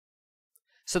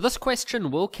So this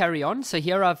question will carry on. So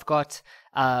here I've got,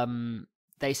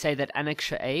 they say that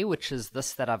Annexure A, which is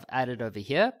this that I've added over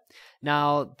here.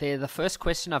 Now, the first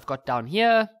question I've got down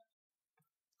here.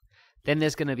 Then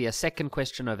there's going to be a second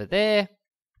question over there.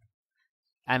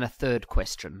 And a third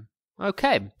question.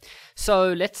 Okay,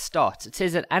 so let's start. It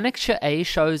says that Annexure A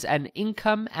shows an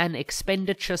income and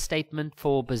expenditure statement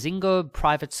for Bazingo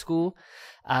Private School.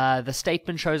 The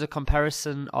statement shows a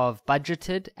comparison of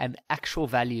budgeted and actual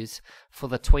values for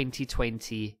the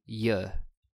 2020 year.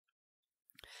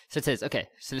 So it says, okay,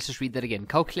 so let's just read that again.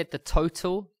 Calculate the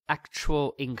total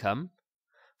actual income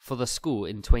for the school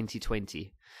in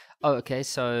 2020. Oh, okay,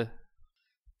 so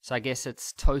I guess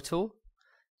it's total,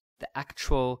 the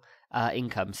actual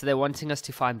income. So they're wanting us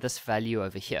to find this value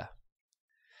over here.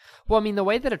 Well, I mean, the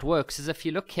way that it works is if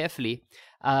you look carefully,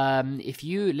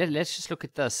 let's just look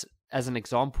at this as an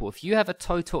example. If you have a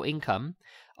total income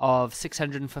of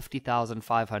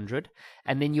 650,500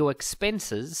 and then your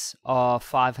expenses are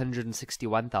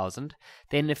 561,000,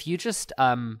 then if you just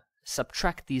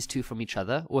subtract these two from each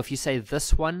other, or if you say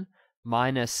this one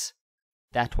minus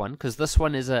that one, because this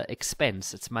one is an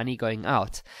expense, it's money going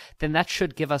out, then that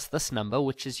should give us this number,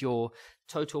 which is your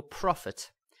total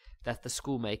profit that the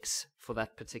school makes for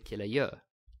that particular year.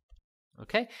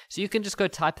 Okay, so you can just go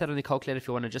type that on the calculator if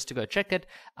you want to just to go check it.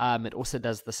 It also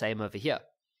does the same over here.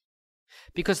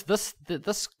 Because this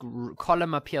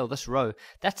column up here, this row,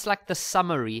 that's like the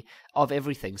summary of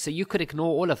everything. So you could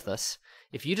ignore all of this.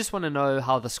 If you just want to know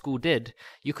how the school did,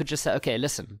 you could just say, okay,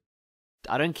 listen,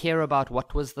 I don't care about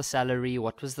what was the salary,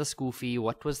 what was the school fee,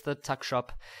 what was the tuck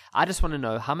shop. I just want to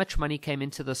know how much money came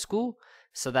into the school.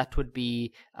 So that would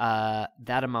be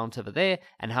that amount over there.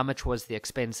 And how much was the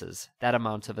expenses? That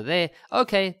amount over there.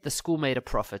 Okay, the school made a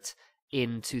profit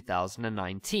in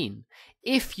 2019.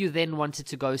 If you then wanted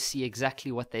to go see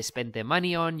exactly what they spent their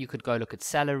money on, you could go look at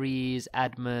salaries,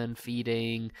 admin,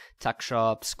 feeding, tuck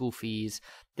shop, school fees.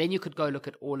 Then you could go look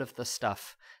at all of the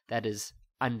stuff that is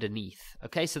underneath.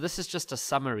 Okay, so this is just a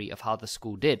summary of how the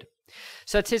school did.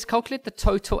 So it says calculate the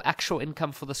total actual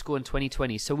income for the school in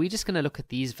 2020. So we're just going to look at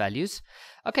these values.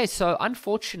 Okay, so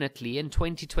unfortunately in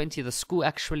 2020 the school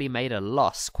actually made a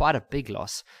loss, quite a big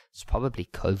loss. It's probably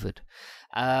COVID,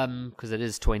 because it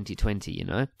is 2020, you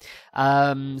know.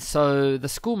 So the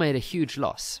school made a huge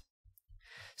loss.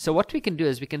 So what we can do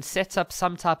is we can set up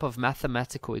some type of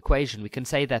mathematical equation. We can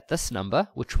say that this number,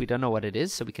 which we don't know what it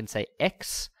is, so we can say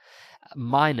x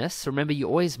minus, remember you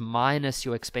always minus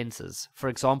your expenses. For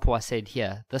example, I said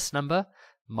here, this number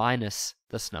minus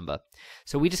this number.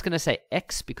 So we're just going to say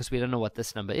x because we don't know what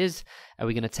this number is, and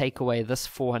we're going to take away this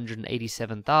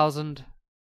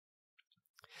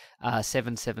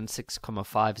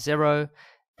 487,776,50,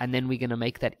 and then we're going to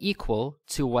make that equal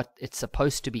to what it's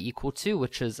supposed to be equal to,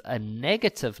 which is a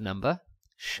negative number.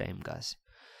 Shame, guys.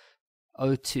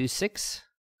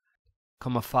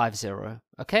 026,50.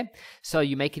 Okay, so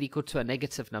you make it equal to a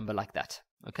negative number like that.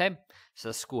 Okay, so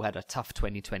the school had a tough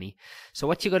 2020. So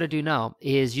what you got to do now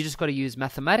is you just got to use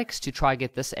mathematics to try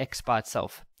get this x by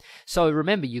itself. So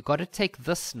remember, you got to take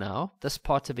this now, this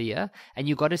part of a year, and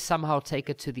you got to somehow take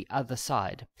it to the other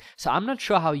side. So I'm not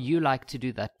sure how you like to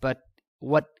do that, but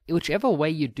whichever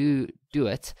way you do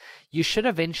it, you should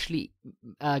eventually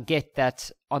get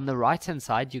that on the right hand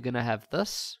side you're going to have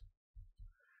this,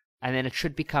 and then it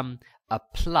should become a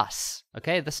plus.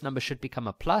 Okay, this number should become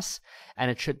a plus,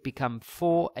 and it should become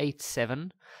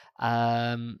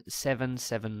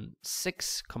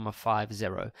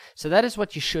 487,776,50. So that is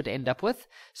what you should end up with.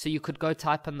 So you could go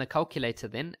type on the calculator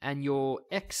then, and your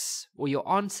x or your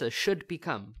answer should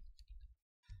become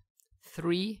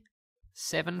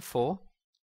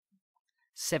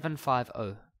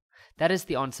 374,750. That is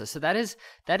the answer. So that is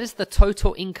the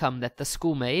total income that the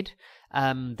school made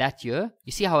that year.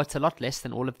 You see how it's a lot less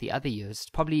than all of the other years. It's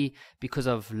probably because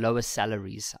of lower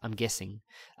salaries, I'm guessing.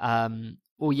 Okay, I'm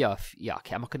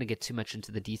not going to get too much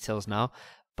into the details now,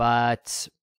 but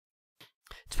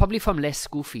it's probably from less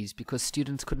school fees because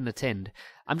students couldn't attend.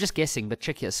 I'm just guessing, but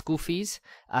check here. School fees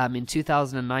in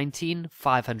 2019,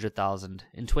 500,000.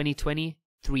 In 2020,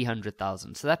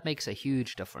 300,000. So that makes a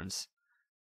huge difference.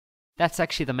 That's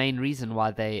actually the main reason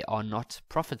why they are not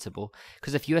profitable.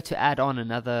 Because if you were to add on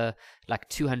another like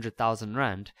 200,000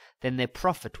 Rand, then their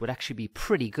profit would actually be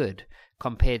pretty good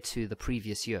compared to the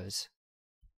previous years.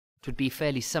 It would be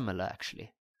fairly similar,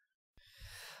 actually.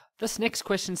 This next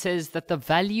question says that the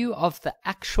value of the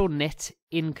actual net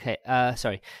income,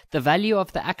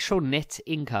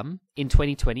 in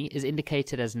 2020 is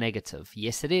indicated as negative.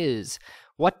 Yes, it is.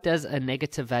 What does a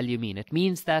negative value mean? It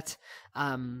means that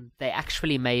they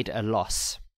actually made a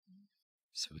loss.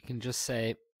 So we can just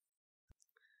say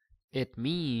it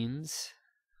means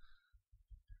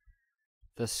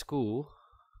the school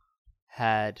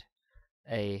had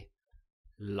a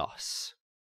loss.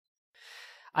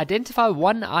 Identify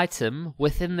one item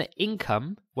within the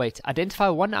income. Identify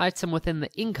one item within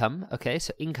the income. Okay,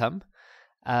 so income,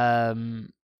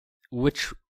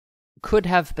 which could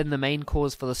have been the main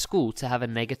cause for the school to have a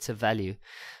negative value.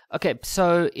 Okay,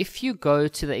 so if you go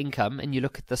to the income and you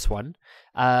look at this one,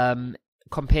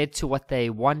 compared to what they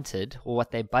wanted or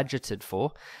what they budgeted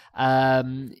for,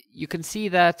 you can see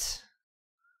that,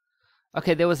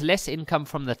 okay, there was less income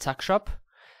from the tuck shop.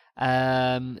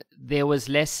 There was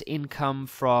less income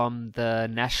from the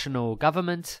national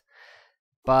government.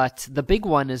 But the big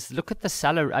one is, look at the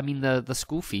salary, the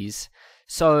school fees.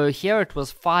 So here it was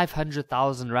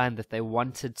 500,000 Rand that they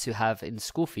wanted to have in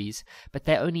school fees, but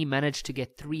they only managed to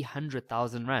get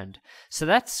 300,000 Rand. So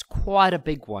that's quite a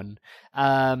big one.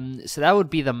 So that would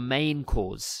be the main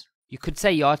cause. You could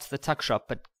say, yeah, it's the tuck shop,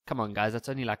 but come on, guys, that's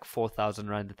only like 4,000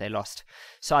 Rand that they lost.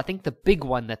 So I think the big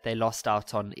one that they lost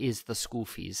out on is the school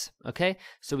fees. Okay,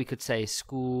 so we could say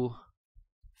school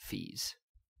fees.